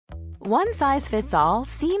One size fits all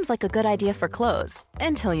seems like a good idea for clothes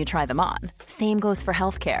until you try them on. Same goes for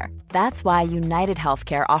healthcare. That's why United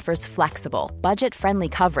Healthcare offers flexible, budget-friendly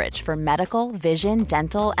coverage for medical, vision,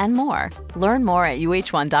 dental, and more. Learn more at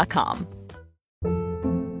uh1.com.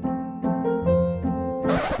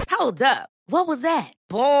 Hold up. What was that?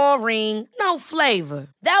 Boring. No flavor.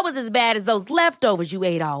 That was as bad as those leftovers you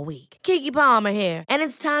ate all week. Keke Palmer here, and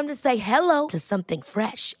it's time to say hello to something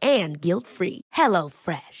fresh and guilt-free. Hello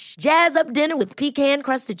Fresh. Jazz up dinner with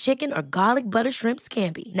pecan-crusted chicken or garlic butter shrimp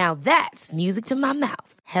scampi. Now that's music to my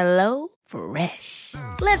mouth. Hello Fresh.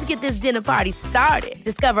 Let's get this dinner party started.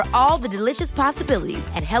 Discover all the delicious possibilities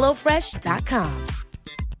at hellofresh.com.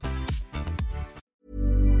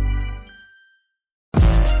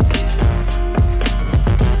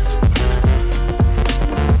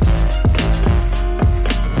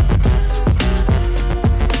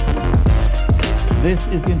 This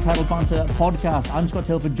is the Entitled Banter podcast. I'm Scott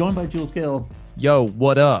Tilford, joined by Jules Gill. Yo,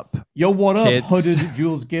 what up? Yo, what up? Kids. Hooded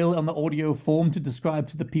Jules Gill on the audio form to describe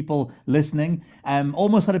to the people listening.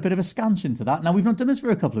 Almost had a bit of a scansion to that. Now, we've not done this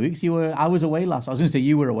for a couple of weeks. I was away last week. I was going to say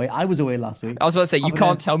you were away. I was away last week. I was about to say, you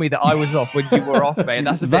can't tell me that I was off when you were off, mate.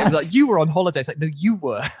 That's a bit like, you were on holiday. It's like, no, you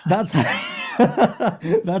were. That's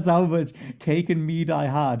how much cake and mead I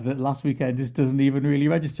had that last weekend just doesn't even really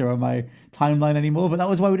register on my timeline anymore. But that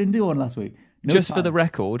was why we didn't do one last week. For the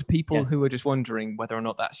record, people who are just wondering whether or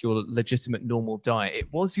not that's your legitimate normal diet,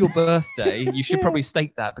 it was your birthday. You should probably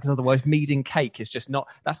state that, because otherwise mead and cake is just not,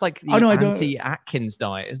 that's like the anti-Atkins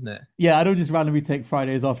diet, isn't it? Yeah, I don't just randomly take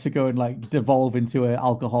Fridays off to go and like devolve into an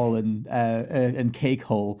alcohol and cake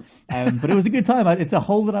hole. But it was a good time. It's a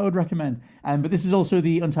hole that I would recommend. But this is also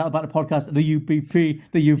the Untitled Banter podcast, the UBP,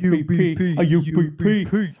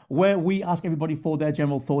 where we ask everybody for their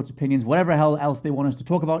general thoughts, opinions, whatever hell else they want us to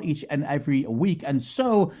talk about each and every week. And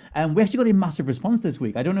so we actually got a massive response this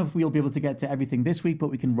week. I don't know if we'll be able to get to everything this week, but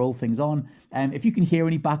we can roll things on. If you can hear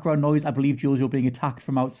any background noise, I believe, Jules, you're being attacked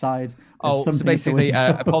from outside. So basically,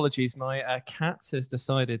 apologies. My cat has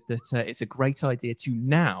decided that it's a great idea to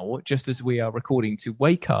now, just as we are recording, to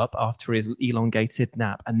wake up after his elongated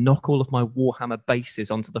nap and knock all of my Warhammer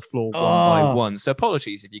bases onto the floor one by one. So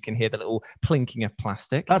apologies if you can hear the little plinking of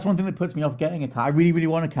plastic. That's one thing that puts me off getting a cat. I really, really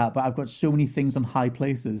want a cat, but I've got so many things on high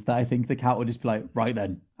places that I think the cat would just be like, right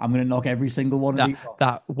then, I'm going to knock every single one of these off.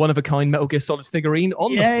 That one-of-a-kind Metal Gear Solid figurine on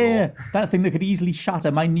the floor. Yeah. That thing that could easily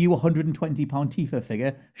shatter. My new 120-pound Tifa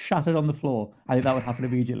figure shattered on the floor. I think that would happen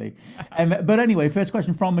immediately. But anyway, first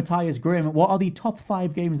question from Matthias Grimm. What are the top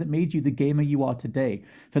 5 games that made you the gamer you are today?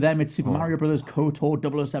 For them, it's Super Mario Bros.,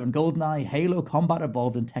 KOTOR, 007 GoldenEye, Halo, Combat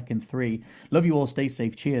Evolved, and Tekken 3. Love you all. Stay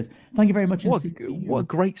safe. Cheers. Thank you very much. What a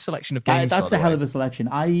great selection of games. That's a hell of a selection.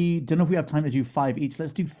 I don't know if we have time to do 5 each.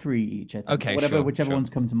 Let's do 3 each, I think. Okay, Whichever ones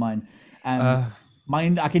come to mind.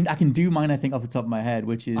 Mine, I can do mine, I think, off the top of my head,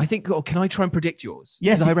 which is... I think, can I try and predict yours?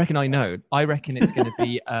 Yes. Because I reckon I know. I reckon it's going to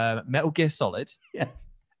be Metal Gear Solid. Yes.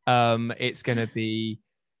 It's going to be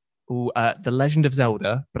The Legend of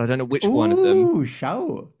Zelda, but I don't know which one of them. Ooh,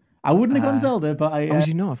 shout. I wouldn't have gone Zelda, but I... would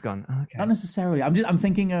you not have gone? Okay. Not necessarily. I'm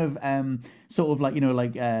thinking of sort of like,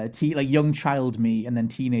 like young child me and then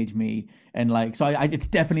teenage me. And like, so it's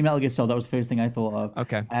definitely Metal Gear Solid. That was the first thing I thought of.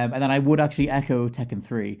 Okay. And then I would actually echo Tekken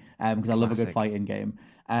 3 because I love a good fighting game.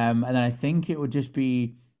 And then I think it would just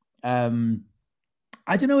be... I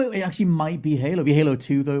don't know. It actually might be Halo. It'd be Halo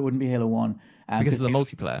 2, though. It wouldn't be Halo 1. Because of the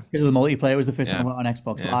multiplayer. Because of the multiplayer. It was the first time I went on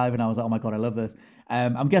Xbox Live, and I was like, oh my God, I love this.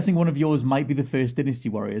 I'm guessing one of yours might be the first Dynasty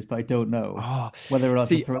Warriors, but I don't know whether or not...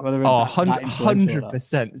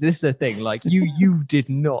 100%. This is the thing. Like, you did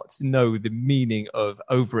not know the meaning of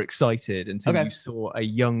overexcited until you saw a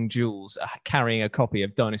young Jules carrying a copy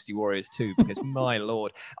of Dynasty Warriors 2, because my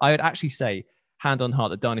Lord, I would actually say, hand on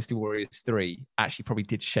heart, that Dynasty Warriors 3 actually probably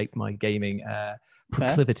did shape my gaming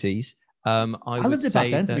proclivities. I lived it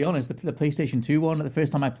back then, to be honest. The PlayStation 2 one, the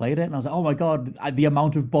first time I played it, and I was like, oh my God, the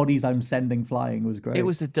amount of bodies I'm sending flying was great. It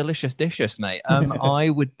was a delicious, mate. I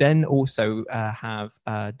would then also have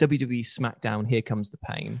WWE SmackDown, Here Comes the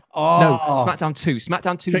Pain. No, SmackDown 2.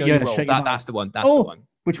 SmackDown 2, Know Your Role. That's the one. That's the one.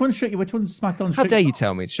 Which one's SmackDown? How dare you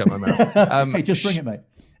tell me to shut my mouth? Hey, just bring it, mate.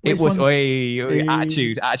 It was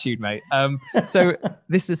attitude, mate. So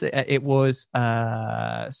this is it was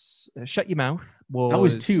Shut Your Mouth. That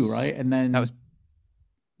was 2, right? And then that was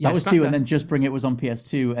 2, and then Just Bring It was on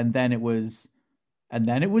PS2, and then it was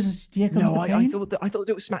Here Comes the Pain. I thought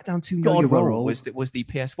it was SmackDown 2. Know Your Role was the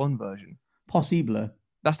PS1 version. Possible.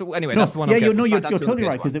 That's the that's the one. Yeah, you're totally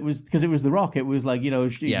right, because it was The Rock. It was like, you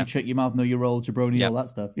shut your mouth, know your role, jabroni, all that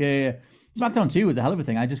stuff. Yeah. SmackDown 2 was a hell of a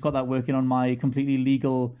thing. I just got that working on my completely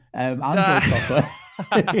legal Android software.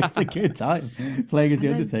 It's a good time playing as the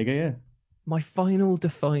Undertaker. Yeah. My final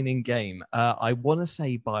defining game, I want to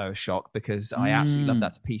say BioShock because I absolutely love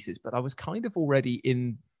that to pieces, but I was kind of already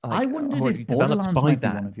in. I wondered if Borderlands might be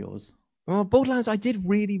one of yours. Well, Borderlands, I did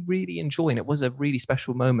really, really enjoy, and it was a really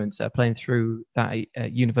special moment playing through that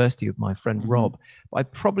university with my friend Rob. But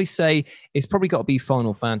I'd probably say it's probably got to be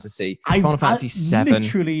Final Fantasy. Final Fantasy VII. I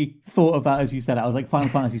literally thought of that as you said it. I was like, Final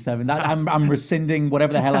Fantasy VII. That, I'm rescinding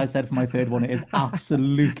whatever the hell I said for my third one. It is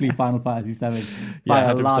absolutely Final Fantasy VII by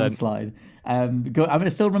a landslide. I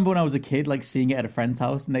still remember when I was a kid, like seeing it at a friend's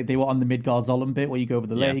house, and they were on the Midgar Zolom bit where you go over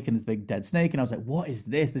the lake and there's a big dead snake, and I was like, "What is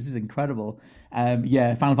this? This is incredible!"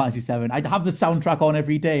 Final Fantasy VII. I'd have the soundtrack on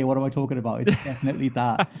every day. What am I talking about? It's definitely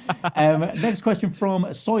that. Next question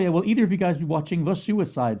from Sawyer: will either of you guys be watching The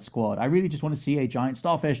Suicide Squad? I really just want to see a giant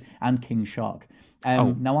starfish and King Shark.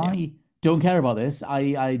 I don't care about this.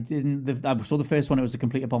 I saw the first one. It was a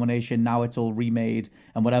complete abomination. Now it's all remade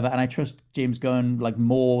and whatever. And I trust James Gunn like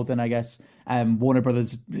more than I guess Warner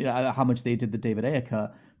Brothers, how much they did the David Ayer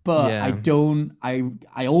cut. But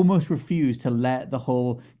I almost refuse to let the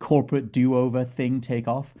whole corporate do-over thing take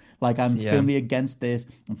off. Like I'm firmly against this.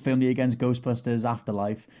 I'm firmly against Ghostbusters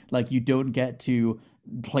Afterlife. Like you don't get to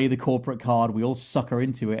play the corporate card, we all sucker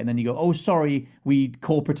into it, and then you go, oh sorry, we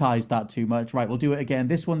corporatized that too much, right, we'll do it again,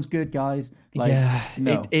 this one's good, guys. Like,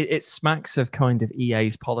 no. It smacks of kind of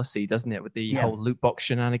EA's policy, doesn't it, with the whole loot box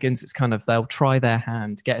shenanigans. It's kind of, they'll try their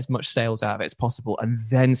hand, get as much sales out of it as possible, and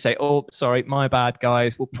then say, oh sorry, my bad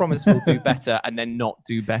guys, we'll promise we'll do better, and then not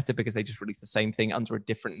do better because they just released the same thing under a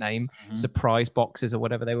different name, surprise boxes or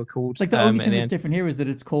whatever they were called. Like the only thing that's different here is that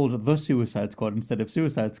it's called The Suicide Squad instead of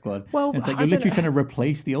Suicide Squad. Well, and it's like you're literally trying to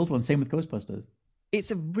replace the old one. Same with Ghostbusters. It's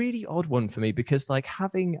a really odd one for me because like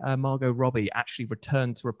having Margot Robbie actually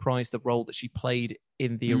return to reprise the role that she played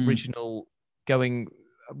in the original, going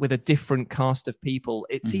with a different cast of people,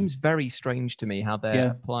 it seems very strange to me how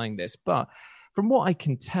they're applying this. But from what I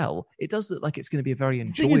can tell, it does look like it's going to be a very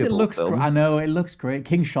enjoyable film. I know, it looks great.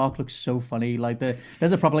 King Shark looks so funny. Like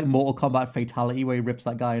there's a proper like Mortal Kombat fatality where he rips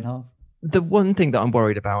that guy in half. The one thing that I'm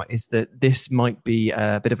worried about is that this might be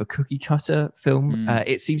a bit of a cookie cutter film.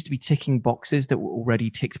 It seems to be ticking boxes that were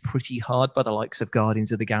already ticked pretty hard by the likes of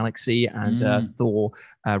Guardians of the Galaxy and Thor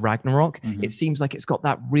Ragnarok. It seems like it's got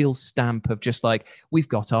that real stamp of just like, we've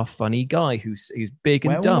got our funny guy who's big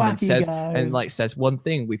and dumb and says one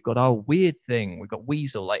thing. We've got our weird thing. We've got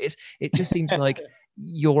Weasel. Like it just seems like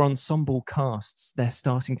your ensemble casts, they're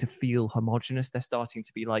starting to feel homogenous. They're starting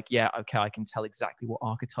to be like, yeah, okay, I can tell exactly what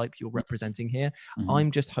archetype you're representing here. I'm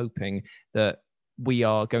just hoping that we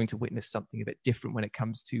are going to witness something a bit different when it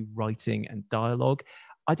comes to writing and dialogue.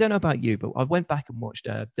 I don't know about you, but I went back and watched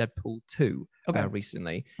Deadpool 2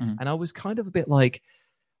 recently, and I was kind of a bit like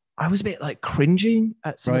cringing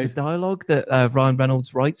at some of the dialogue that Ryan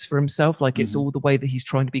Reynolds writes for himself. Like it's all the way that he's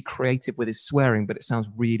trying to be creative with his swearing, but it sounds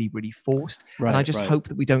really, really forced. And I just hope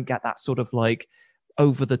that we don't get that sort of like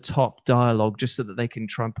over the top dialogue just so that they can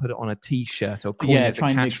try and put it on a t-shirt or call it as a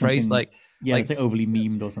catchphrase. It's like overly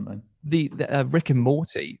memed or something. The Rick and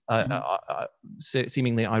Morty,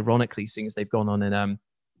 seemingly ironically, seeing as they've gone on and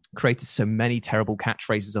created so many terrible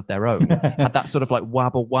catchphrases of their own, had that sort of like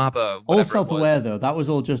wabba wabba. All self-aware though. That was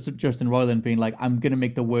all just Justin Roiland being like, I'm going to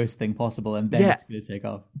make the worst thing possible and then it's going to take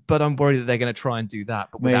off. But I'm worried that they're going to try and do that,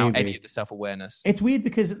 but without any of the self-awareness. It's weird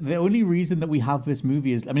because the only reason that we have this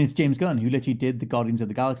movie is, I mean, it's James Gunn who literally did the Guardians of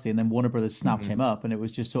the Galaxy, and then Warner Brothers snapped him up, and it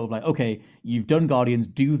was just sort of like, okay, you've done Guardians,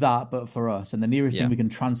 do that, but for us. And the nearest thing we can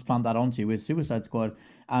transplant that onto is Suicide Squad.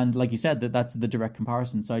 And like you said, that's the direct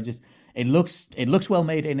comparison. So it looks well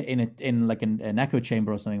made in like an echo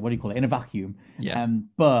chamber or something. What do you call it? In a vacuum. Yeah.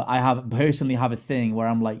 But I personally have a thing where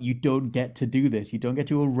I'm like, you don't get to do this. You don't get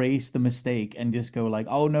to erase the mistake and just go like,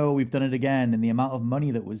 oh no, we've done it again. And the amount of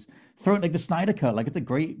money that was thrown, like the Snyder cut, like it's a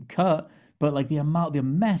great cut, but like the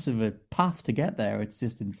mess of a path to get there, it's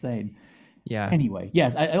just insane. Yeah. Anyway,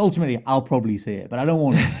 yes, ultimately I'll probably see it, but I don't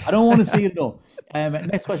want to. I don't want to see it at all.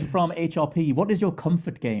 Next question from HRP: what is your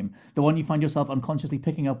comfort game? The one you find yourself unconsciously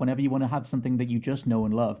picking up whenever you want to have something that you just know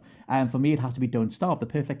and love. And for me, it has to be Don't Starve, the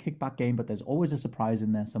perfect kickback game, but there's always a surprise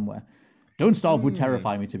in there somewhere. Don't Starve would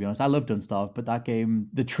terrify me, to be honest. I love Don't Starve, but that game,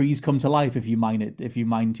 the trees come to life if you mine it. If you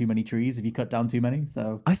mine too many trees, if you cut down too many.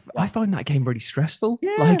 So I find that game really stressful.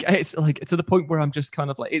 Yeah. Like it's like to the point where I'm just kind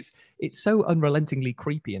of like it's so unrelentingly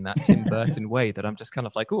creepy in that Tim Burton way that I'm just kind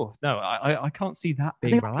of like, oh no, I can't see that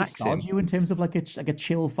being relaxing. You in terms of like a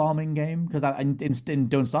chill farming game, because in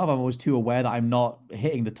Don't Starve, I'm always too aware that I'm not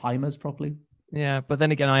hitting the timers properly. Yeah, but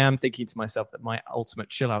then again, I am thinking to myself that my ultimate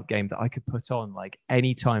chill out game that I could put on like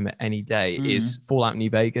any time at any day is Fallout New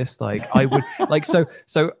Vegas. Like I would like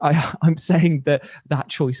I'm saying that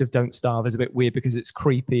choice of Don't Starve is a bit weird because it's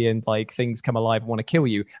creepy and like things come alive and want to kill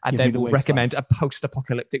you, and then will recommend a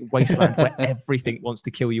post-apocalyptic wasteland where everything wants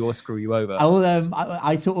to kill you or screw you over.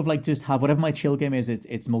 I sort of like just have whatever my chill game is.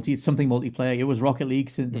 It's something multiplayer. It was Rocket League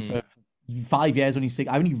for 5 years,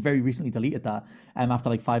 I only very recently deleted that after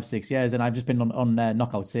like 5-6 years, and I've just been on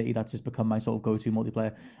Knockout City. That's just become my sort of go-to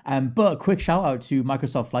multiplayer. But a quick shout out to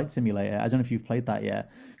Microsoft Flight Simulator. I don't know if you've played that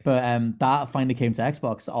yet, but that finally came to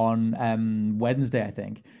Xbox on Wednesday, I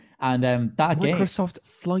think. And that game, Microsoft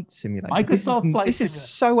Flight Simulator. This is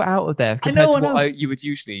so out of there compared to what you would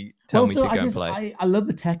usually tell me to go and play. I love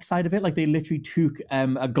the tech side of it. Like they literally took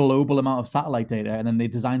a global amount of satellite data and then they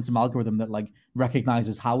designed some algorithm that like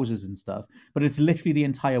recognizes houses and stuff. But it's literally the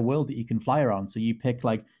entire world that you can fly around. So you pick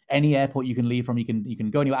like any airport you can leave from. You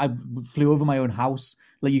can go anywhere. I flew over my own house.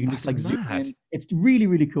 Like you can just like zoom in. It's really,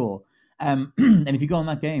 really cool. And if you go on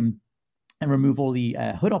that game and remove all the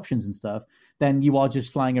HUD options and stuff, then you are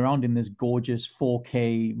just flying around in this gorgeous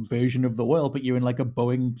 4K version of the world, but you're in like a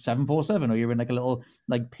Boeing 747 or you're in like a little,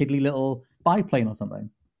 like piddly little biplane or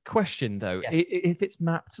something. Question though, if it's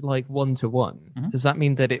mapped like 1-to-1, does that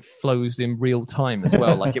mean that it flows in real time as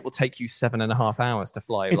well? Like it will take you 7.5 hours to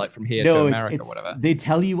fly like from here to America or whatever? They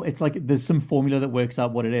tell you it's like there's some formula that works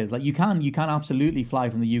out what it is. Like you can absolutely fly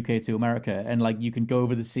from the UK to America and like you can go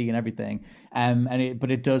over the sea and everything. But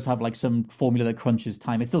it does have like some formula that crunches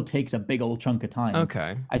time. It still takes a big old chunk of time.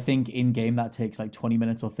 Okay. I think in game that takes like 20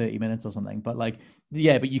 minutes or 30 minutes or something. But like,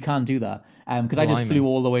 yeah, but you can do that. Because I just flew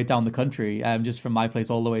all the way down the country, just from my place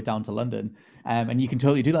all the way down to London, and you can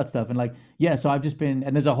totally do that stuff. And like, yeah, so I've just been,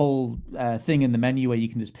 and there's a whole thing in the menu where you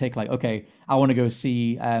can just pick like, okay, I want to go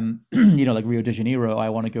see like Rio de Janeiro, I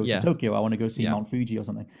want to go to Tokyo, I want to go see Mount Fuji or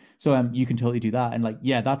something. So you can totally do that. And like,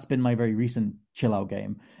 yeah, that's been my very recent chill out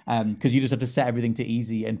game, because you just have to set everything to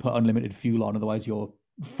easy and put unlimited fuel on, otherwise you're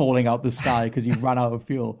falling out the sky because you've run out of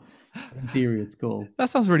fuel. In theory, it's cool. That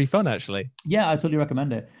sounds really fun, actually. Yeah, I totally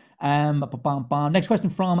recommend it. Next question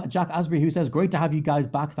from Jack Asbury, who says, great to have you guys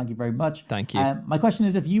back. Thank you very much. Thank you. My question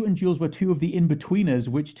is, if you and Jules were two of the in-betweeners,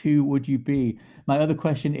 which two would you be? My other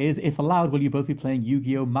question is, if allowed, will you both be playing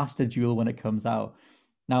Yu-Gi-Oh! Master Duel when it comes out?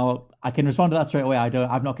 Now, I can respond to that straight away.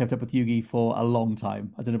 I've not kept up with Yu-Gi for a long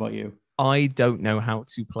time. I don't know about you. I don't know how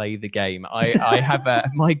to play the game. I have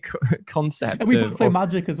my concept. And we both play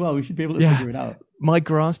Magic as well. We should be able to figure it out. My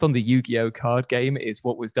grasp on the Yu-Gi-Oh! Card game is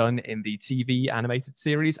what was done in the TV animated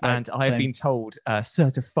series, and I have been told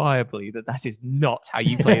certifiably that is not how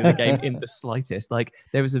you play the game in the slightest. Like,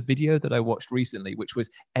 there was a video that I watched recently, which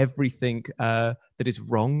was everything that is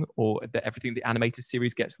wrong, or that everything the animated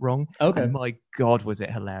series gets wrong. Okay. And my God, was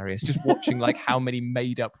it hilarious. Just watching like how many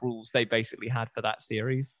made-up rules they basically had for that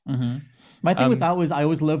series. Mm-hmm. My thing with that was I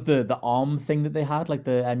always loved the arm thing that they had, like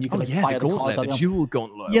you could fire the cards out. The Jewel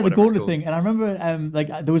Gauntlet. Yeah, the Gauntlet thing. And I remember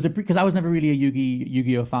there was because I was never really a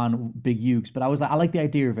Yu-Gi-Oh fan, big Yugs, but I was like, I like the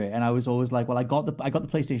idea of it, and I was always like, well, I got the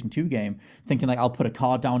PlayStation 2 game, thinking like I'll put a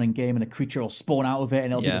card down in game and a creature will spawn out of it,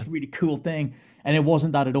 and it'll be this really cool thing. And it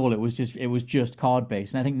wasn't that at all. It was just card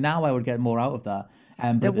based, and I think now I would get more out of that.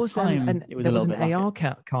 But there was an AR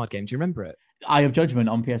card game. Do you remember it? Eye of Judgment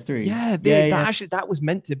on PS3. That was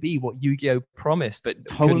meant to be what Yu-Gi-Oh! Promised, but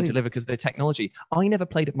couldn't deliver because of the technology. I never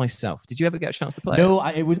played it myself. Did you ever get a chance to play it? No,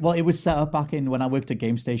 it was set up back in when I worked at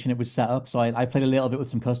Game Station. It was set up, so I played a little bit with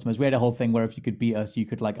some customers. We had a whole thing where if you could beat us, you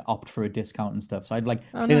could like opt for a discount and stuff. So I'd like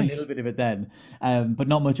played a little bit of it then, but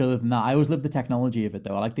not much other than that. I always loved the technology of it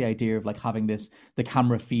though. I like the idea of like having the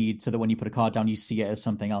camera feed so that when you put a card down, you see it as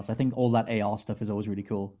something else. I think all that AR stuff is always really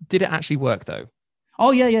cool. Did it actually work though? Oh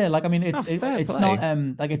yeah. Like I mean, it's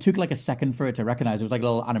not like it took like a second for it to recognize. It was like a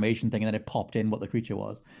little animation thing, and then it popped in what the creature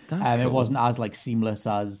was. That's cool. It wasn't as like seamless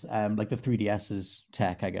as like the 3DS's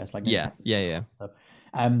tech, I guess. Like yeah. So,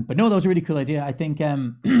 but no, that was a really cool idea. I think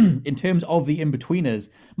in terms of the in-betweeners,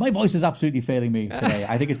 my voice is absolutely failing me today.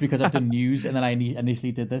 I think it's because I've done news and then I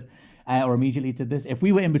initially did this. Or immediately did this. If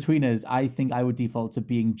we were in-betweeners, I think I would default to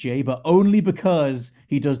being Jay, but only because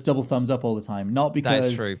he does double thumbs up all the time, not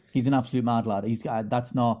because he's an absolute mad lad.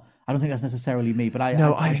 That's not. I don't think that's necessarily me, but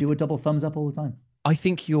I do a double thumbs up all the time. I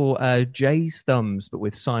think you're Jay's thumbs, but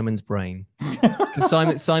with Simon's brain.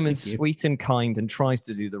 Because Simon's sweet and kind and tries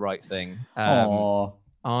to do the right thing.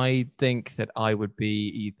 I think that I would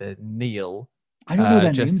be either Neil. I don't know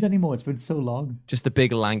their names anymore. It's been so long. Just a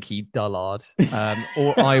big lanky dullard.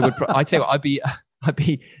 Or I tell you what, I'd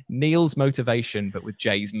be Neil's motivation, but with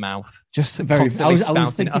Jay's mouth. Just constantly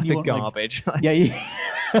spouting utter garbage. Like,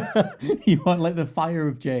 You want like the fire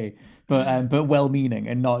of Jay, but well-meaning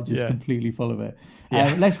and not just completely full of it.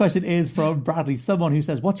 Next question is from Bradley, someone who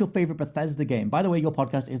says, what's your favorite Bethesda game? By the way, your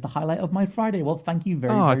podcast is the highlight of my Friday. Well, thank you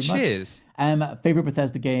very much. Cheers. Favorite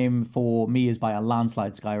Bethesda game for me is by a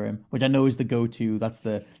landslide Skyrim, which I know is the go-to. That's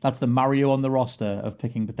the Mario on the roster of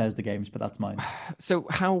picking Bethesda games, but that's mine. So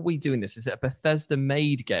how are we doing this? Is it a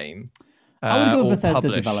Bethesda-made game? I would go Bethesda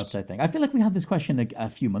published? developed, I think. I feel like we had this question a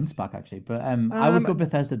few months back, actually, but I would go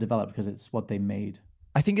Bethesda developed because it's what they made.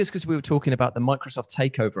 I think it's because we were talking about the Microsoft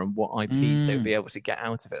takeover and what IPs they would be able to get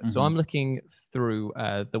out of it. So I'm looking through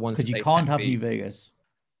the ones that you can't have New Vegas.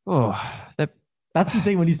 Oh, that's the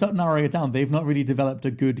thing. When you start narrowing it down, they've not really developed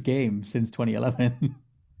a good game since 2011.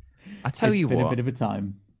 I tell you what, it's been a bit of a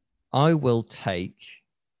time. I will take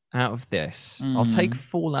out of this. I'll take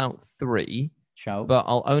Fallout 3, but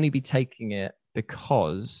I'll only be taking it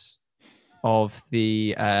because of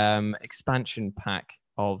the expansion pack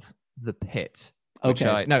of The Pit.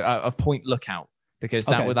 Of Point Lookout, because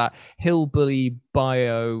with that hillbilly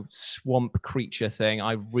bio swamp creature thing,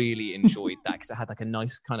 I really enjoyed that because it had like a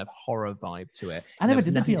nice kind of horror vibe to it. I never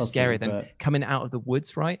did the DLC, scary than coming out of the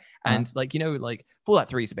woods, right? And like Fallout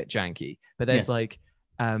 3 is a bit janky, but there's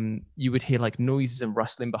you would hear like noises and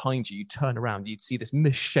rustling behind you. You'd turn around, you'd see this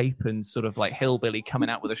misshapen sort of like hillbilly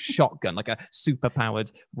coming out with a shotgun, like a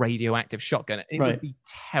super-powered radioactive shotgun. It would be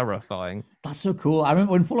terrifying. That's so cool. I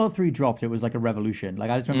remember when Fallout 3 dropped, it was like a revolution.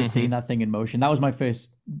 Like I just remember seeing that thing in motion. That was my first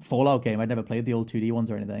Fallout game. I'd never played the old 2D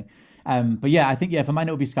ones or anything. But yeah, I think for mine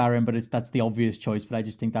it would be Skyrim, but that's the obvious choice. But I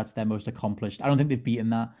just think that's their most accomplished. I don't think they've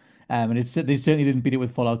beaten that. And they certainly didn't beat it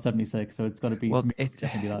with Fallout 76, so it's got to be. Well, it's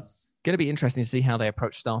going to be interesting to see how they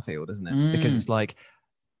approach Starfield, isn't it? Because it's like,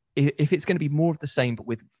 if it's going to be more of the same but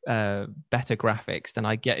with better graphics, then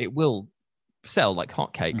I get it will sell like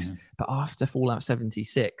hotcakes. But after Fallout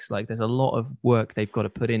 76, like there's a lot of work they've got to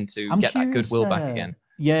put in to get that goodwill back again.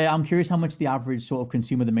 Yeah, I'm curious how much the average sort of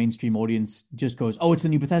consumer, the mainstream audience, just goes, oh, it's the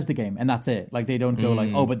new Bethesda game, and that's it. Like, they don't go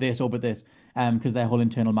like, oh, but this, because their whole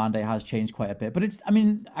internal mandate has changed quite a bit. But I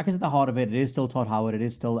guess at the heart of it, it is still Todd Howard. It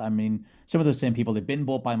is still, some of those same people, they've been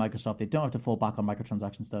bought by Microsoft. They don't have to fall back on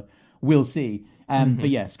microtransaction stuff. We'll see. But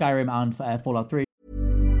yeah, Skyrim and Fallout 3.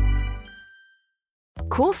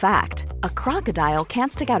 Cool fact, a crocodile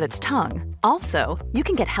can't stick out its tongue. Also, you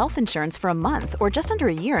can get health insurance for a month or just under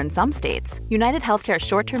a year in some states. United Healthcare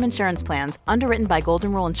short-term insurance plans, underwritten by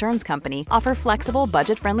Golden Rule Insurance Company, offer flexible,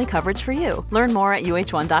 budget-friendly coverage for you. Learn more at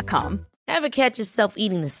uh1.com. Ever catch yourself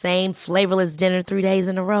eating the same flavorless dinner 3 days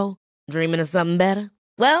in a row? Dreaming of something better?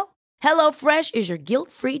 Well, HelloFresh is your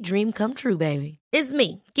guilt-free dream come true, baby. It's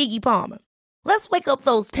me, Keke Palmer. Let's wake up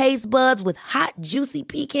those taste buds with hot, juicy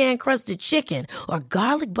pecan-crusted chicken or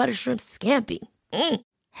garlic butter shrimp scampi.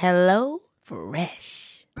 Hello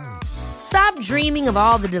Fresh. Stop dreaming of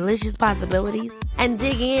all the delicious possibilities and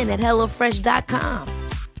dig in at HelloFresh.com.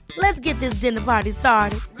 Let's get this dinner party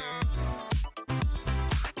started.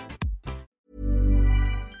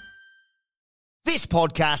 This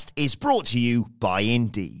podcast is brought to you by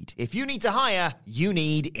Indeed. If you need to hire, you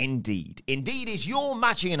need Indeed. Indeed is your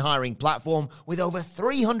matching and hiring platform with over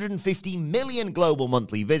 350 million global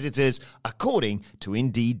monthly visitors, according to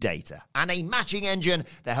Indeed data, and a matching engine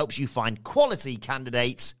that helps you find quality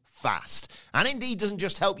candidates fast. And Indeed doesn't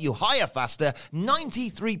just help you hire faster.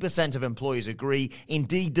 93% of employers agree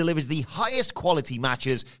Indeed delivers the highest quality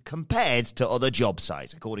matches compared to other job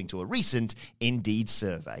sites, according to a recent Indeed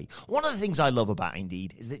survey. One of the things I love about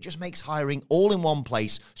Indeed is that it just makes hiring all in one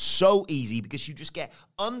place so easy because you just get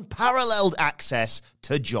unparalleled access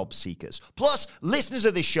to job seekers. Plus, listeners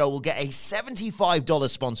of this show will get a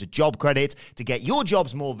 $75 sponsored job credit to get your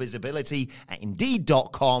jobs more visibility at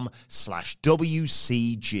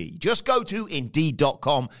Indeed.com/WCG. Just go to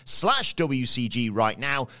Indeed.com/WCG right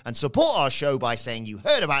now and support our show by saying you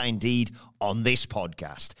heard about Indeed on this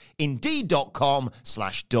podcast.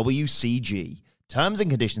 Indeed.com/WCG. Terms and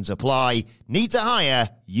conditions apply. Need to hire?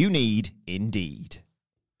 You need Indeed.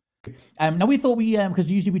 Now we thought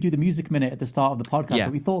because usually we do the music minute at the start of the podcast,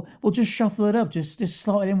 but we thought we'll just shuffle it up, just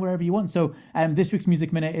slot it in wherever you want. So this week's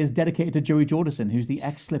music minute is dedicated to Joey Jordison, who's the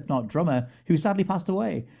ex-Slipknot drummer who sadly passed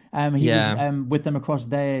away. He was with them across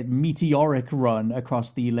their meteoric run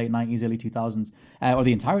across the late 90s, early 2000s, or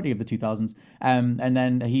the entirety of the 2000s. And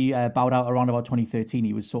then he bowed out around about 2013.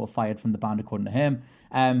 He was sort of fired from the band, according to him.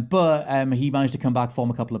 But he managed to come back,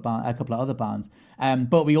 form a couple of other bands.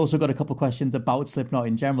 But we also got a couple of questions about Slipknot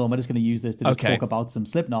in general, and we're just going to use this to just talk about some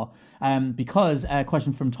Slipknot. Because a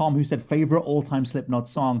question from Tom, who said favorite all-time Slipknot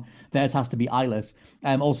song, theirs has to be Eyeless.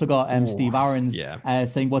 Also got Steve Aarons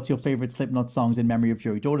saying, what's your favorite Slipknot songs in memory of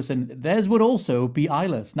Joey Jordison? Theirs would also be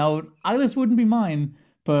Eyeless. Now, Eyeless wouldn't be mine,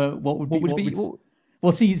 But what would be?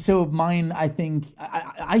 Well, see, so mine, I think,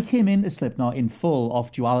 I came into Slipknot in full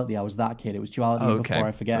off Duality. I was that kid. It was Duality Before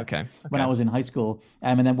I Forget when I was in high school,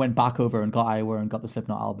 and then went back over and got Iowa and got the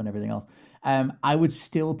Slipknot album and everything else. I would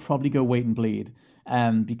still probably go Wait and Bleed,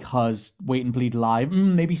 because Wait and Bleed live,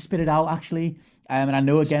 maybe Spit It Out, actually. And I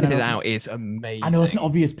know, again... Spit It Out is amazing. I know it's an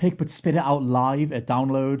obvious pick, but Spit It Out live at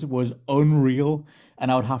Download was unreal,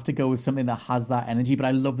 and I would have to go with something that has that energy, but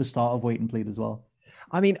I love the start of Wait and Bleed as well.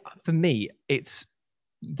 I mean, for me,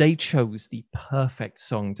 they chose the perfect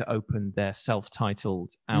song to open their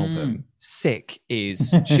self-titled album. Sick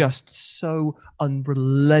is just so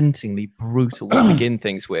unrelentingly brutal to begin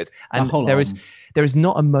things with. And there is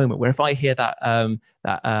not a moment where if I hear that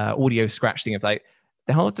audio scratch thing of like,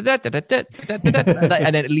 and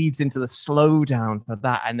then it leads into the slowdown for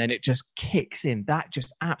that, and then it just kicks in. That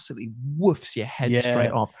just absolutely woofs your head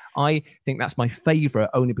straight off. I think that's my favorite,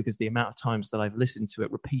 only because the amount of times that I've listened to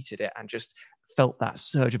it, repeated it, and just felt that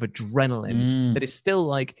surge of adrenaline that is still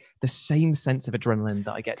like the same sense of adrenaline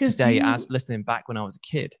that I get today as listening back when I was a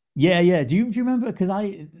kid. Yeah. Do you remember? Because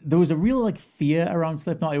there was a real like fear around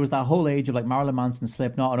Slipknot. It was that whole age of like Marilyn Manson,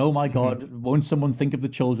 Slipknot, and oh my God, won't someone think of the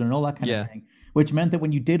children and all that kind of thing. Which meant that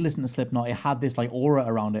when you did listen to Slipknot, it had this like aura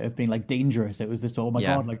around it of being like dangerous. It was this, oh my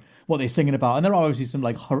God, like what they're singing about. And there are obviously some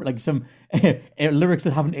like some lyrics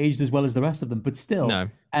that haven't aged as well as the rest of them, but still. No.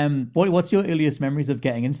 What's your earliest memories of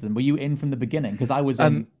getting into them? Were you in from the beginning? Because I was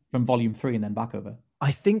in from Volume 3 and then back over.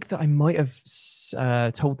 I think that I might have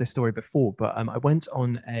told this story before, but I went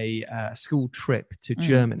on a school trip to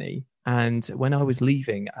Germany. And when I was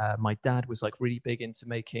leaving, my dad was like really big into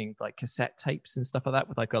making like cassette tapes and stuff like that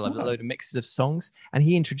with like a load of mixes of songs. And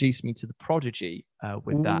he introduced me to the Prodigy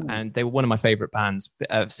with that. And they were one of my favorite bands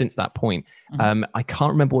since that point. I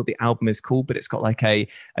can't remember what the album is called, but it's got like a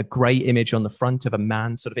grey image on the front of a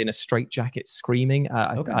man sort of in a straitjacket screaming.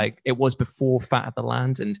 It was before Fat of the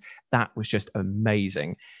Land, and that was just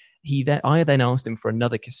amazing. I then asked him for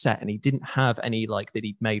another cassette, and he didn't have any like that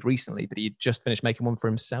he'd made recently, but he had just finished making one for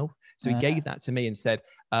himself. So he gave that to me and said,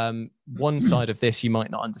 one side of this you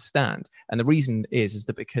might not understand. And the reason is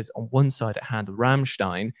that because on one side it had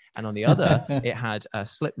Rammstein, and on the other it had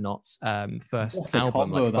Slipknot's first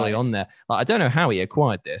album like fully on there. Like, I don't know how he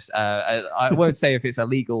acquired this. I won't say if it's a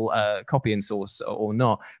legal copying source or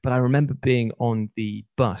not, but I remember being on the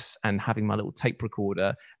bus and having my little tape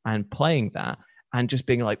recorder and playing that. And just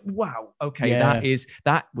being like, wow, okay,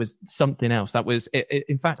 that was something else. That was,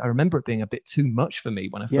 in fact, I remember it being a bit too much for me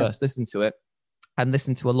when I first listened to it, and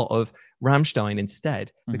listened to a lot of Rammstein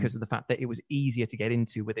instead because of the fact that it was easier to get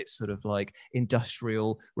into with its sort of like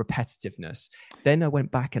industrial repetitiveness. Then I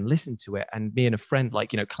went back and listened to it, and me and a friend,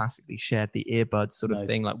 like, classically shared the earbuds sort of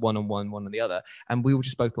thing, like one on one on the other. And we were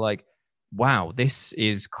just both like, wow, this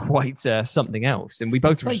is quite something else. And we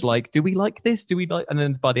both were just like, do we like this? Do we like? And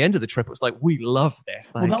then by the end of the trip, it was like, we love this.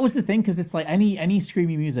 Well, that was the thing, because it's like any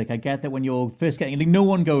screamy music. I get that when you're first getting, like, no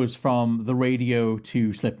one goes from the radio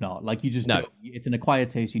to Slipknot. Like, you just don't. It's an acquired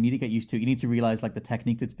taste. You need to get used to it. You need to realize like the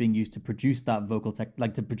technique that's being used to produce that vocal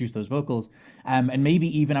to produce those vocals. And maybe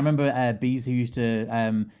even I remember Bees, who used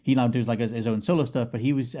to he now does like his own solo stuff, but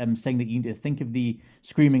he was saying that you need to think of the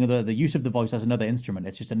screaming or the use of the voice as another instrument.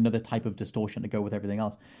 It's just another type of distortion to go with everything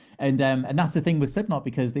else. And that's the thing with Slipknot,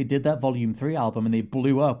 because they did that Volume 3 album and they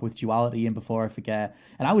blew up with Duality and Before I Forget.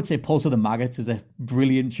 And I would say Pulse of the Maggots is a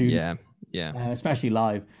brilliant tune. Especially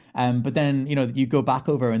live. But then, you go back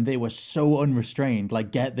over and they were so unrestrained.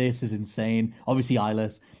 Like, Get This is insane. Obviously,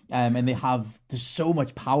 Eyeless. And there's so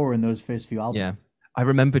much power in those first few albums. Yeah. I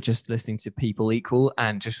remember just listening to People Equal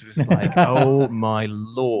and just was like, oh my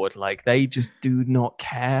Lord, like they just do not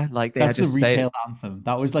care. Like that's the retail anthem.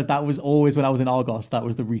 That was always when I was in Argos, that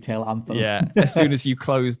was the retail anthem. Yeah. As soon as you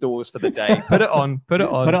close doors for the day, put it on. Put it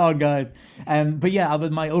on, guys. But yeah,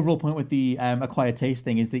 my overall point with the acquired taste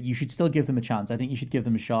thing is that you should still give them a chance. I think you should give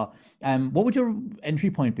them a shot. What would your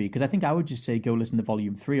entry point be? Because I think I would just say go listen to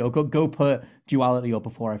Volume 3 or go put Duality or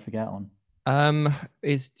Before I Forget on.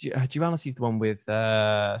 Is Duality's the one with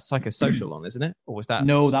Psychosocial on, isn't it? Or was that?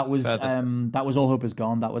 No, that was All Hope Is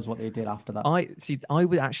Gone. That was what they did after that. I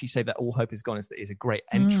would actually say that All Hope Is Gone is a great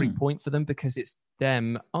entry point for them, because it's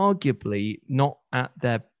them arguably not at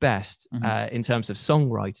their best in terms of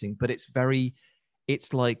songwriting, but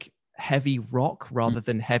it's like heavy rock rather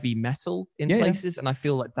than heavy metal in places. And I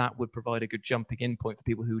feel like that would provide a good jumping in point for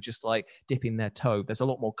people who just like dipping their toe. There's a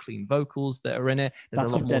lot more clean vocals that are in it. There's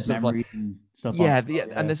a lot more sort of like, and stuff.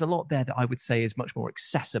 And there's a lot there that I would say is much more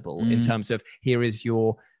accessible in terms of, here is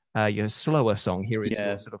your your slower song. Here is Yeah.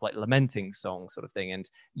 your sort of like lamenting song sort of thing. And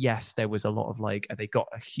yes, there was a lot of like, they got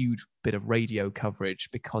a huge bit of radio coverage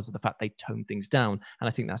because of the fact they toned things down. And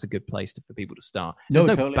I think that's a good place for people to start. There's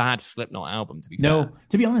no totally. bad Slipknot album, to be fair. No,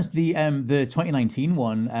 to be honest, the 2019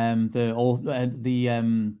 one,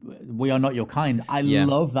 We Are Not Your Kind, I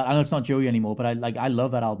love that. I know it's not Joey anymore, but I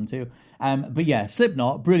love that album too. But yeah,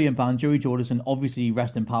 Slipknot, brilliant band. Joey Jordison, obviously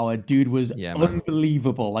rest in power. Dude was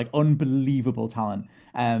unbelievable, like unbelievable talent.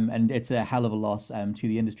 And it's a hell of a loss to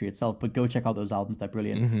the industry itself. But go check out those albums; they're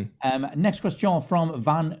brilliant. Next question from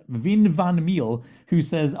Vin Van Meel, who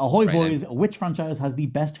says, "Ahoy boys! Which franchise has the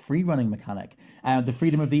best free running mechanic? The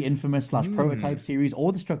freedom of the infamous / prototype series,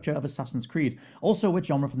 or the structure of Assassin's Creed? Also, which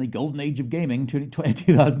genre from the golden age of gaming,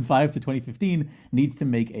 2005 to 2015, needs to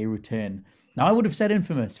make a return?" Now, I would have said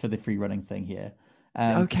Infamous for the free running thing here.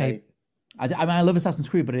 Okay. I mean, I love Assassin's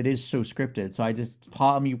Creed, but it is so scripted. So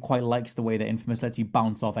part of me quite likes the way that Infamous lets you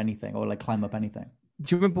bounce off anything or like climb up anything.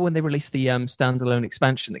 Do you remember when they released the standalone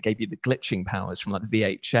expansion that gave you the glitching powers from like the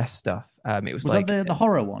VHS stuff? It was like that the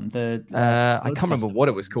horror one. I can't remember what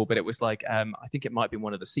it was called, but it was like I think it might be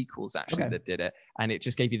one of the sequels actually that did it, and it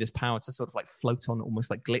just gave you this power to sort of like float on almost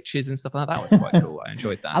like glitches and stuff like that. That was quite cool. I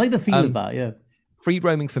enjoyed that. I like the feel of that. Yeah. Free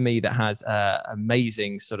roaming for me that has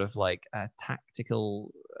amazing sort of like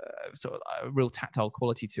tactical sort of a real tactile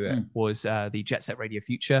quality to it was the Jet Set Radio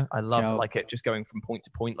Future. I love like it just going from point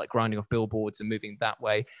to point, like grinding off billboards and moving that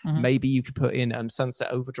way. Maybe you could put in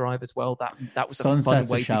Sunset Overdrive as well. That was a fun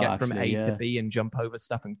way to get from A to B and jump over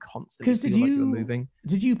stuff and constantly feel like you were moving.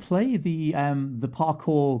 Did you play the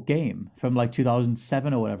parkour game from like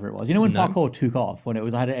 2007 or whatever it was? You know when parkour took off, when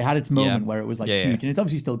it had its moment where it was like huge, and it's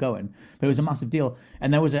obviously still going, but it was a massive deal.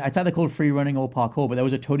 And there was it's either called free running or parkour, but there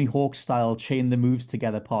was a Tony Hawk style chain the moves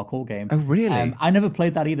together parkour game. Oh, really? I never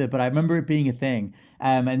played that either, but I remember it being a thing.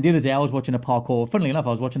 And the other day I was watching funnily enough, I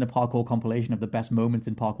was watching a parkour compilation of the best moments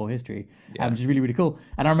in parkour history, which is really, really cool.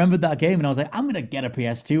 And I remembered that game and I was like, I'm going to get a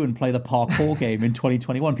PS2 and play the parkour game in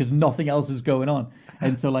 2021 because nothing else is going on.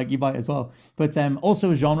 And so like you might as well. But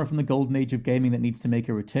also a genre from the golden age of gaming that needs to make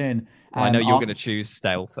a return. I know you're going to choose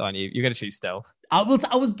stealth, aren't you? You're going to choose stealth. I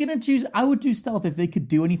was gonna choose. I would do stealth if they could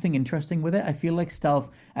do anything interesting with it. I feel like stealth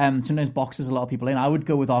sometimes boxes a lot of people in. I would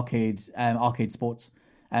go with arcade sports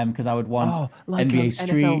because I would want like, NBA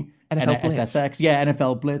Street, NFL SSX,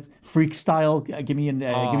 NFL Blitz, Freak Style. Give me an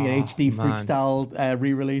HD Freak Style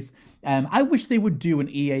re-release. I wish they would do an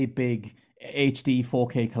EA big HD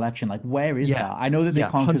 4K collection. Like, where is that? I know that they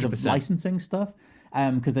can't because of licensing stuff.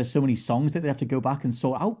 Because there's so many songs that they have to go back and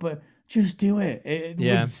sort out, but just do it. It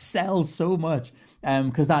would sell so much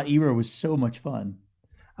because that era was so much fun.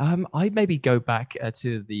 I'd maybe go back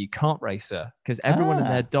to the kart racer because everyone and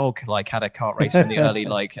their dog like had a kart racer in the early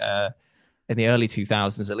in the early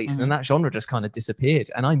 2000s at least, and then that genre just kind of disappeared.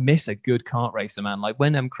 And I miss a good kart racer, man. Like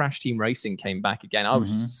when Crash Team Racing came back again, I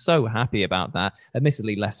was so happy about that.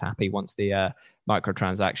 Admittedly, less happy once the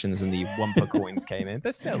microtransactions and the Wumpa coins came in,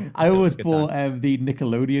 but still. I always bought the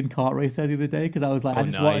Nickelodeon kart racer the other day because I was like, I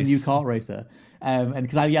just want a new kart racer, and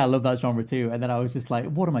because I love that genre too. And then I was just like,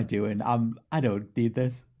 what am I doing? I don't need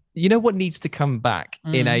this. You know what needs to come back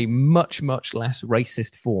in a much, much less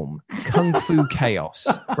racist form? Kung Fu Chaos,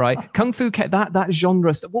 right? Kung Fu that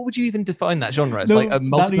genre. What would you even define that genre as? Like a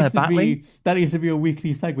multiplayer battling? That needs to be a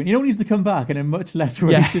weekly segment. You know what needs to come back in a much less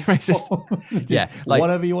racist form? Like,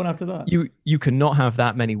 whatever you want after that. You cannot have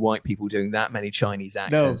that many white people doing that many Chinese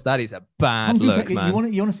accents. No. That is a bad look,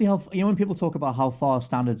 man. You want to see how when people talk about how far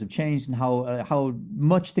standards have changed and how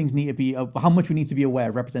much things need to be, how much we need to be aware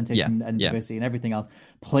of representation and diversity and everything else.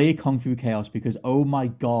 Play Kung Fu Chaos because oh my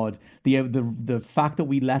god, the fact that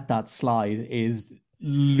we let that slide is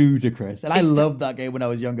ludicrous. And I loved that game when I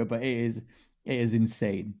was younger, but it is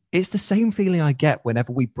insane. It's the same feeling I get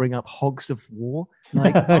whenever we bring up Hogs of War.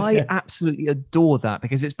 Like I absolutely adore that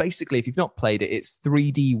because it's basically, if you've not played it, it's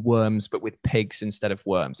 3D Worms but with pigs instead of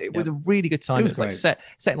worms. It was a really good time. It was like set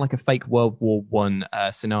in like a fake World War I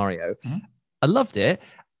scenario. I loved it,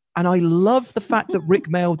 and I love the fact that Rick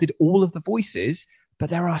Mail did all of the voices. But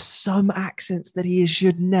there are some accents that he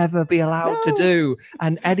should never be allowed to do,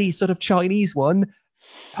 and any sort of Chinese one,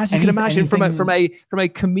 as you can imagine, from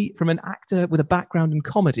an actor with a background in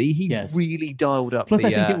comedy, he really dialed up. Plus,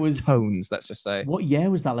 I think it was tones. Let's just say, what year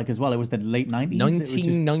was that like as well? It was the late 90s.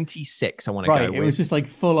 1996. I want to go with. It was just like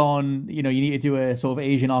full on. You need to do a sort of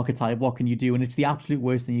Asian archetype. What can you do? And it's the absolute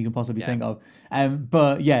worst thing you can possibly think of.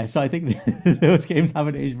 But yeah, so I think those games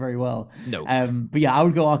haven't aged very well. No. But yeah, I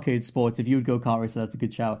would go arcade sports. If you would go kart racer, that's a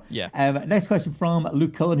good shout. Yeah. Next question from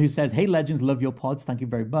Luke Cullen, who says, "Hey legends, love your pods. Thank you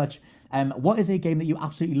very much. What is a game that you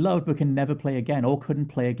absolutely loved but can never play again or couldn't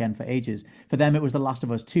play again for ages? For them, it was The Last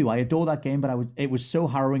of Us 2. I adore that game, but it was so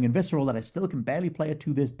harrowing and visceral that I still can barely play it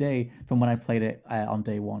to this day from when I played it on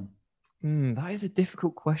day one. That is a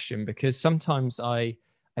difficult question because sometimes I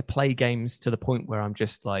play games to the point where I'm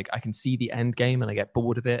just like, I can see the end game and I get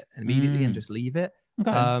bored of it immediately and just leave it.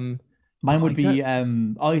 Okay. Mine would be,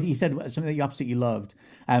 you said something that you absolutely loved.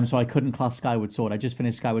 So I couldn't class Skyward Sword. I just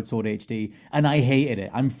finished Skyward Sword HD and I hated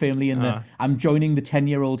it. I'm firmly I'm joining the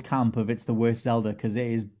 10-year-old camp of it's the worst Zelda because it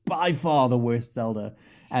is by far the worst Zelda.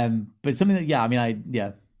 But something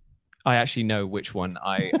that, I actually know which one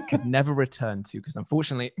I could never return to because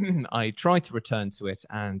unfortunately I tried to return to it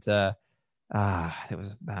and it was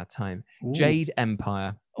a bad time. Ooh. Jade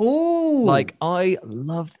Empire. Oh, like I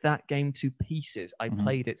loved that game to pieces. I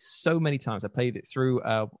played it so many times. I played it through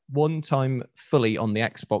one time fully on the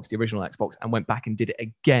Xbox, the original Xbox, and went back and did it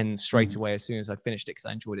again straight away as soon as I finished it because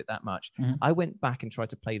I enjoyed it that much. I went back and tried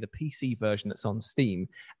to play the PC version that's on Steam,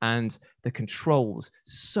 and the controls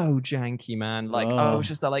so janky, man. Like I was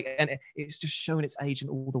just like, and it's just showing its age in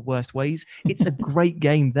all the worst ways. It's a great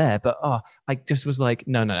game there, but I just was like,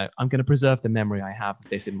 no, I'm going to preserve the memory I have of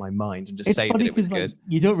this in my mind and just say that it was good.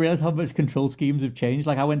 You don't realize how much control schemes have changed.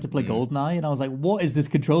 Like I went to play GoldenEye and I was like, what is this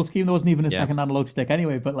control scheme? There wasn't even a second analog stick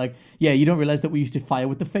anyway, but like, you don't realize that we used to fire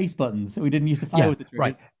with the face buttons. We didn't used to fire with the triggers.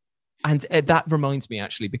 Right. And that reminds me,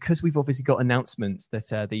 actually, because we've obviously got announcements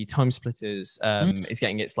that the Time Splitters is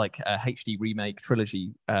getting its like HD remake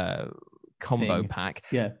trilogy combo pack.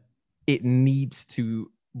 Yeah, it needs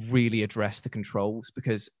to really address the controls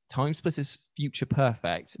because Time Splitters Future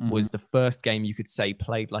Perfect was the first game you could say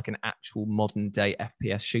played like an actual modern day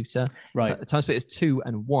FPS shooter. Right. So, Time Splitters 2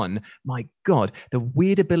 and 1, my God, the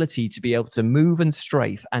weird ability to be able to move and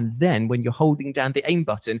strafe, and then when you're holding down the aim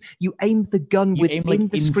button, you aim the gun within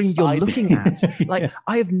the screen you're looking at. Like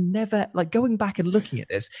I have never, like going back and looking at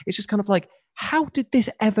this, it's just kind of like, how did this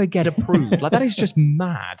ever get approved? Like that is just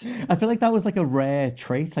mad. I feel like that was like a rare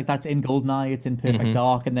trait. Like that's in GoldenEye, it's in Perfect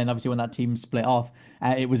Dark, and then obviously when that team split off,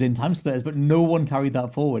 it was in Time Splitters, but no one carried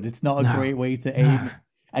that forward. It's not a great way to aim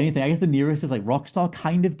anything. I guess the nearest is like Rockstar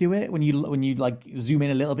kind of do it when you like zoom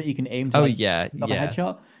in a little bit, you can aim to a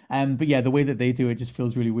headshot. But yeah, the way that they do it just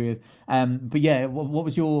feels really weird. But yeah,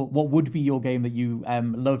 what would be your game that you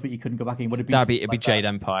loved but you couldn't go back in? Would it be? It'd be Jade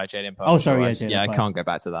Empire. Jade Empire. Oh, sorry, Jade Empire. I can't go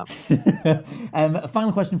back to that. A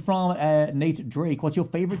final question from Nate Drake. What's your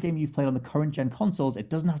favorite game you've played on the current gen consoles? It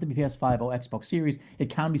doesn't have to be PS5 or Xbox Series. It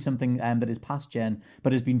can be something that is past gen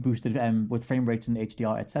but has been boosted with frame rates and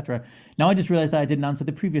HDR, etc. Now I just realized that I didn't answer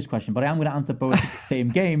the previous question, but I am going to answer both the same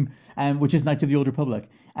game, which is Knights of the Old Republic,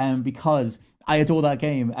 because I adore that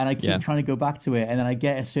game and I keep trying to go back to it, and then I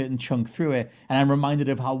get a certain chunk through it and I'm reminded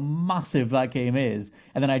of how massive that game is,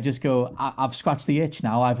 and then I just go, I've scratched the itch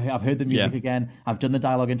now. I've heard the music again, I've done the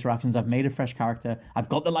dialogue interactions, I've made a fresh character, I've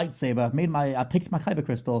got the lightsaber, I picked my kyber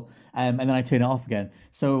crystal, and then I turn it off again.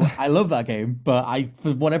 So I love that game, but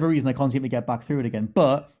for whatever reason I can't seem to get back through it again.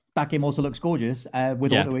 But that game also looks gorgeous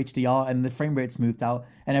with auto HDR and the frame rate smoothed out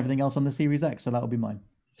and everything else on the Series X, so that'll be mine.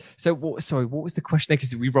 So, what was the question there?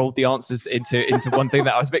 Because we rolled the answers into one thing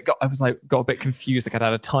that I was got a bit confused. Like I'd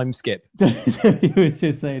had a time skip. He was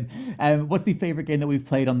just saying, what's the favorite game that we've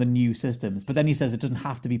played on the new systems? But then he says it doesn't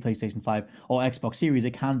have to be PlayStation 5 or Xbox Series.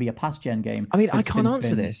 It can be a past gen game. I mean, I can't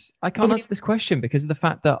answer this. I can't answer this question because of the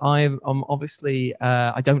fact that I'm obviously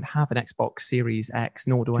I don't have an Xbox Series X,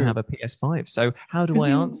 nor do I have a PS5. So how do I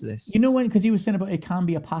answer this? You know when? Because you were saying about it can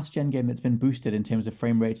be a past gen game that's been boosted in terms of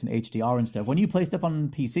frame rates and HDR and stuff. When you play stuff on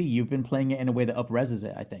PC, you've been playing it in a way that up-reses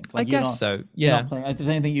it, I think. Like, I guess so, yeah. If there's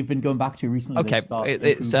anything you've been going back to recently. Okay,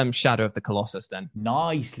 it's Shadow of the Colossus then.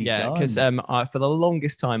 Nicely done. Yeah, because for the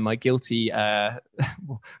longest time, my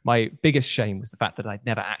biggest shame was the fact that I'd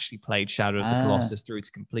never actually played Shadow of the Colossus through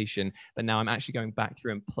to completion, but now I'm actually going back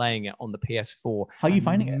through and playing it on the PS4. How are you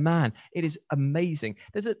finding it? Man, it is amazing.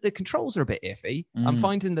 The controls are a bit iffy. I'm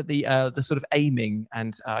finding that the sort of aiming,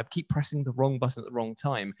 and I keep pressing the wrong button at the wrong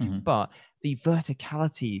time, but the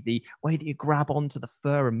verticality, the way that you grab onto the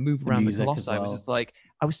fur and move around the Colossi, well. Was just like,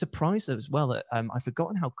 I was surprised as well that I've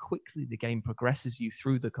forgotten how quickly the game progresses you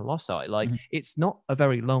through the Colossi. Like, it's not a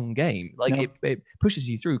very long game. Like, it pushes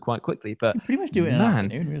you through quite quickly, but you pretty much do it in an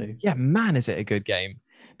afternoon, really. Yeah, man, is it a good game.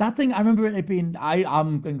 That thing, I remember it being,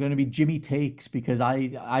 I'm going to be Jimmy Takes because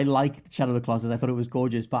I like Shadow of the Colossus. I thought it was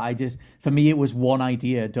gorgeous, but for me, it was one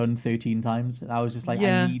idea done 13 times. And I was just like,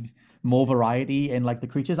 I need more variety in like the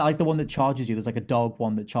creatures. I like the one that charges you. There's like a dog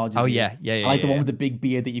one that charges you. Yeah. I like the one with the big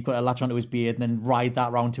beard that you've got to latch onto his beard and then ride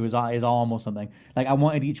that round to his arm or something. Like I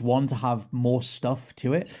wanted each one to have more stuff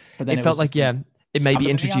to it. But then it felt like, it maybe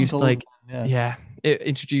introduced like, It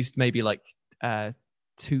introduced maybe like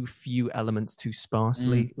too few elements too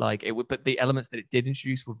sparsely. Like it would, but the elements that it did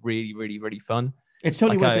introduce were really, really, really fun. It's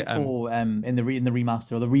totally worth it for in the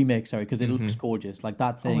remaster or the remake, sorry, because it looks gorgeous. Like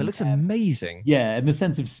that thing. Oh, it looks amazing. Yeah, and the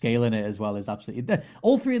sense of scale in it as well is absolutely.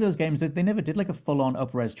 All three of those games, they never did like a full-on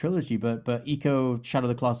up-res trilogy, but Eco, Shadow of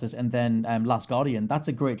the Colossus, and then Last Guardian. That's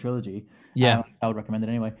a great trilogy. Yeah, I would recommend it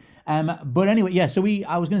anyway. But anyway, yeah. So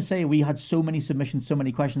I was going to say we had so many submissions, so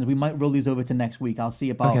many questions. We might roll these over to next week. I'll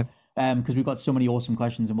see about. Okay. Because we've got so many awesome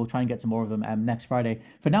questions, and we'll try and get some more of them next Friday.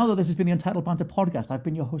 For now, though, this has been the Untitled Banter podcast. I've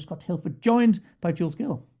been your host, Scott Tilford, joined by Jules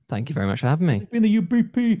Gill. Thank you very much for having me. It's been the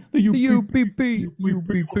UBP. The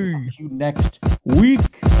UBP. See you next week.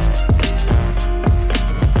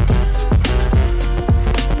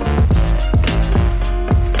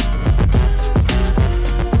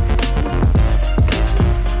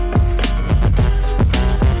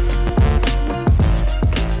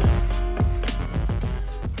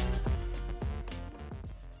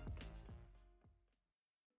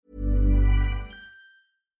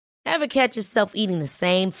 Ever catch yourself eating the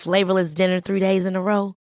same flavorless dinner 3 days in a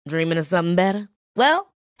row? Dreaming of something better?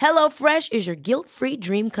 Well, HelloFresh is your guilt-free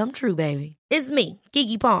dream come true, baby. It's me,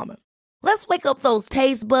 Keke Palmer. Let's wake up those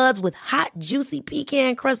taste buds with hot, juicy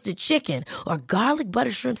pecan-crusted chicken or garlic butter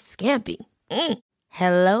shrimp scampi.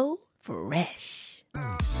 Hello Fresh.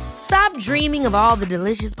 Stop dreaming of all the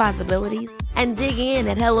delicious possibilities and dig in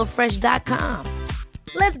at HelloFresh.com.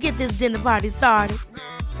 Let's get this dinner party started.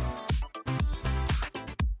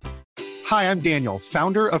 Hi, I'm Daniel,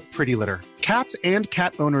 founder of Pretty Litter. Cats and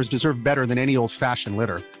cat owners deserve better than any old-fashioned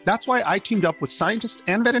litter. That's why I teamed up with scientists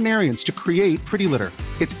and veterinarians to create Pretty Litter.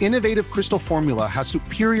 Its innovative crystal formula has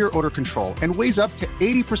superior odor control and weighs up to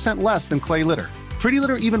 80% less than clay litter. Pretty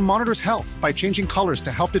Litter even monitors health by changing colors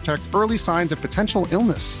to help detect early signs of potential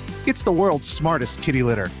illness. It's the world's smartest kitty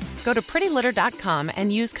litter. Go to prettylitter.com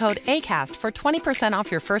and use code ACAST for 20% off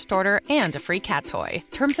your first order and a free cat toy.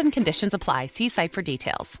 Terms and conditions apply. See site for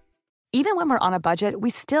details. Even when we're on a budget, we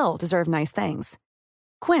still deserve nice things.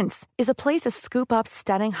 Quince is a place to scoop up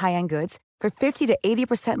stunning high-end goods for 50 to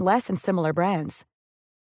 80% less than similar brands.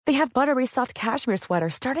 They have buttery soft cashmere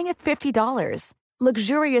sweaters starting at $50,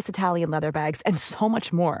 luxurious Italian leather bags, and so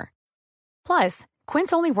much more. Plus,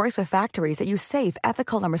 Quince only works with factories that use safe,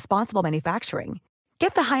 ethical, and responsible manufacturing.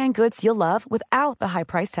 Get the high-end goods you'll love without the high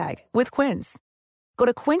price tag with Quince. Go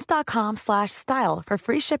to quince.com/style for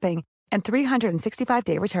free shipping and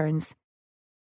 365-day returns.